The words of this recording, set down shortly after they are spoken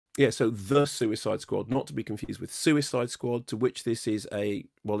Yeah, so The Suicide Squad, not to be confused with Suicide Squad, to which this is a,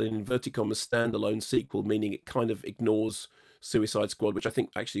 well, in inverted commas, standalone sequel, meaning it kind of ignores Suicide Squad, which I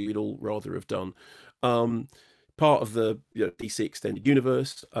think actually we'd all rather have done. Part of the DC extended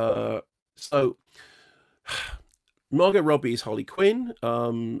universe. So Margot Robbie is Harley Quinn.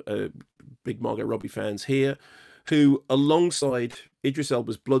 Big Margot Robbie fans here, who alongside Idris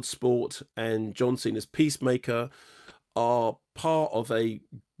Elba's Bloodsport and John Cena's Peacemaker are part of a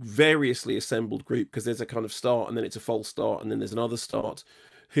variously assembled group, because there's a kind of start and then it's a false start and then there's another start,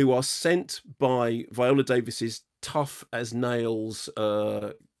 who are sent by Viola Davis's tough as nails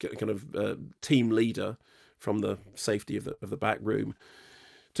team leader from the safety of the back room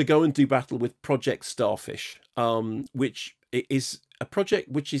to go and do battle with Project Starfish, which is a project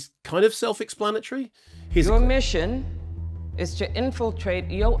which is kind of self-explanatory. Your mission is to infiltrate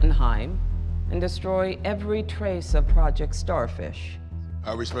Jotunheim and destroy every trace of Project Starfish.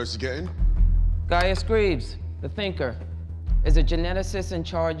 How are we supposed to get in? Gaius Greaves, the Thinker, is a geneticist in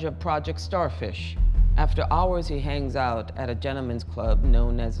charge of Project Starfish. After hours, he hangs out at a gentleman's club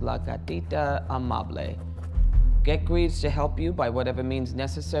known as La Gatita Amable. Get Greaves to help you by whatever means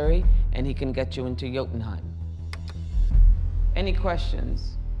necessary, and he can get you into Jotunheim. Any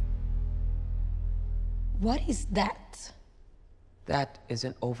questions? What is that? That is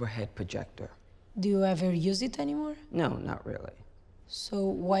an overhead projector. Do you ever use it anymore? No, not really. So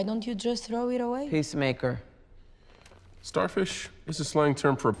why don't you just throw it away? Peacemaker. Starfish is a slang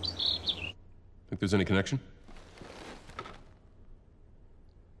term for... Think there's any connection?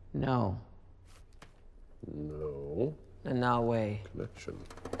 No. No. The Nawe. Connection.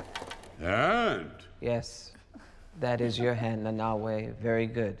 And? Yes. That is your hand, the Nawe. Very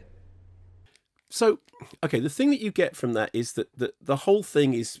good. So, okay, the thing that you get from that is that the whole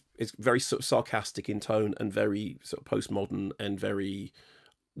thing is very sort of sarcastic in tone and very sort of postmodern and very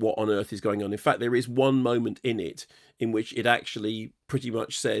what on earth is going on. In fact, there is one moment in it in which it actually pretty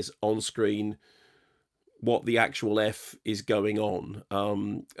much says on screen what the actual F is going on,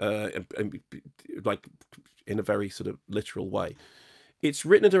 like in a very sort of literal way. It's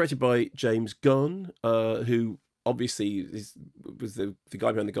written and directed by James Gunn, who obviously was the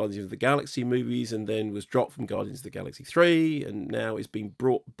guy behind the Guardians of the Galaxy movies, and then was dropped from Guardians of the Galaxy 3, and now is being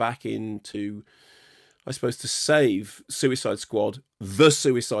brought back into, I suppose, to save Suicide Squad, The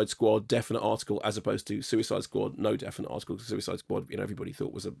Suicide Squad definite article, as opposed to Suicide Squad no definite article. Suicide Squad, everybody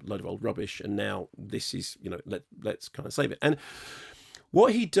thought was a load of old rubbish, and now this is, let's kind of save it. And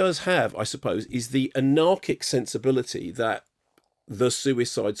what he does have, I suppose, is the anarchic sensibility that The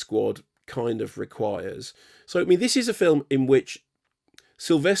Suicide Squad kind of requires. So, I mean, this is a film in which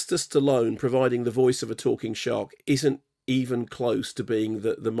Sylvester Stallone providing the voice of a talking shark isn't even close to being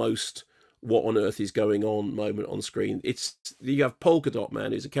the most what on earth is going on moment on screen. You have Polka Dot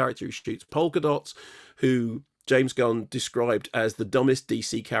Man, who's a character who shoots polka dots, who James Gunn described as the dumbest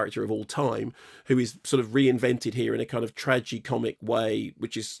DC character of all time, who is sort of reinvented here in a kind of tragicomic way,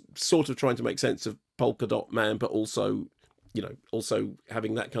 which is sort of trying to make sense of Polka Dot Man, but also also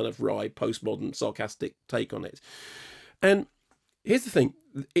having that kind of wry, postmodern, sarcastic take on it. And here's the thing.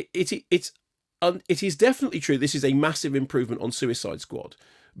 It is definitely true this is a massive improvement on Suicide Squad.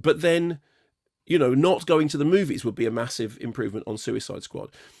 But then, not going to the movies would be a massive improvement on Suicide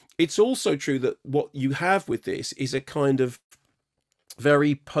Squad. It's also true that what you have with this is a kind of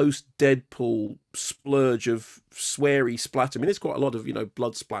very post-Deadpool splurge of sweary splatter. I mean, there's quite a lot of,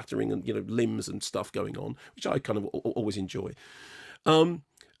 blood splattering and, limbs and stuff going on, which I kind of always enjoy. And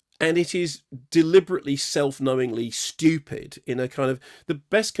it is deliberately, self-knowingly stupid in a kind of... The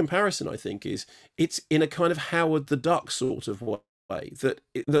best comparison, I think, is it's in a kind of Howard the Duck sort of way.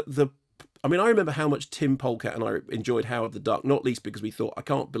 I mean, I remember how much Tim Polecat and I enjoyed Howard the Duck, not least because we thought, I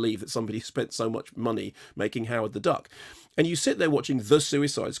can't believe that somebody spent so much money making Howard the Duck. And you sit there watching The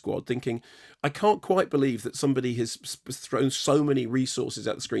Suicide Squad thinking, I can't quite believe that somebody has thrown so many resources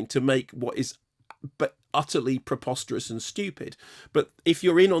at the screen to make what is but utterly preposterous and stupid. But if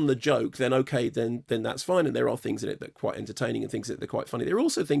you're in on the joke, then okay, then that's fine. And there are things in it that are quite entertaining and things that are quite funny. There are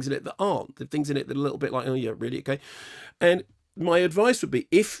also things in it that aren't. There are things in it that are a little bit like, oh yeah, really? Okay. And my advice would be,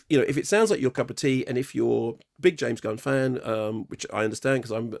 if it sounds like your cup of tea, and if you're a big James Gunn fan, which I understand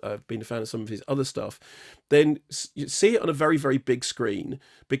because I've been a fan of some of his other stuff, then you see it on a very, very big screen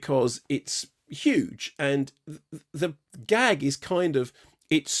because it's huge. And the gag is kind of,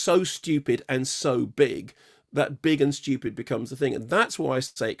 it's so stupid and so big that big and stupid becomes the thing. And that's why I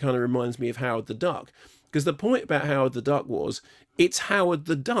say it kind of reminds me of Howard the Duck, because the point about Howard the Duck was, it's Howard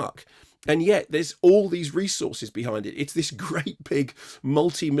the Duck. And yet there's all these resources behind it. It's this great big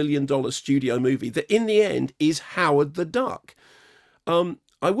multi-million-dollar studio movie that in the end is Howard the Duck.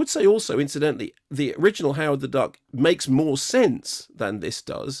 I would say also, incidentally, the original Howard the Duck makes more sense than this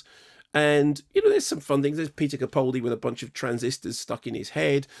does. And, you know, there's some fun things. There's Peter Capaldi with a bunch of transistors stuck in his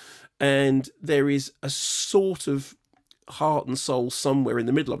head. And there is a sort of heart and soul somewhere in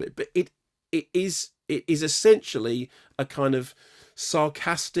the middle of it. But it is essentially a kind of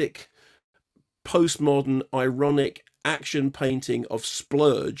sarcastic, postmodern, ironic action painting of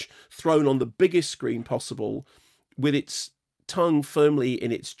Splurge thrown on the biggest screen possible with its tongue firmly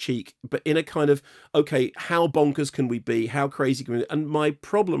in its cheek, but in a kind of, okay, how bonkers can we be? How crazy can we be? And my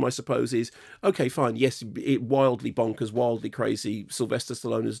problem, I suppose, is, okay, fine, yes, it wildly bonkers, wildly crazy. Sylvester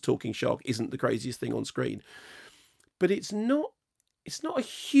Stallone as a talking shark isn't the craziest thing on screen. But it's not a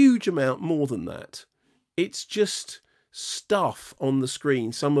huge amount more than that. It's just stuff on the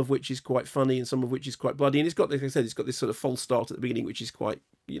screen, some of which is quite funny and some of which is quite bloody. And it's got, like I said, it's got this sort of false start at the beginning, which is quite,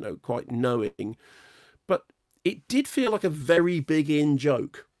 you know, quite knowing. But it did feel like a very big in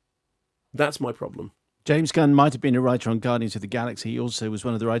joke. That's my problem. James Gunn might have been a writer on Guardians of the Galaxy. He also was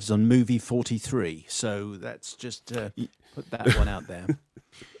one of the writers on Movie 43. So that's just put that one out there.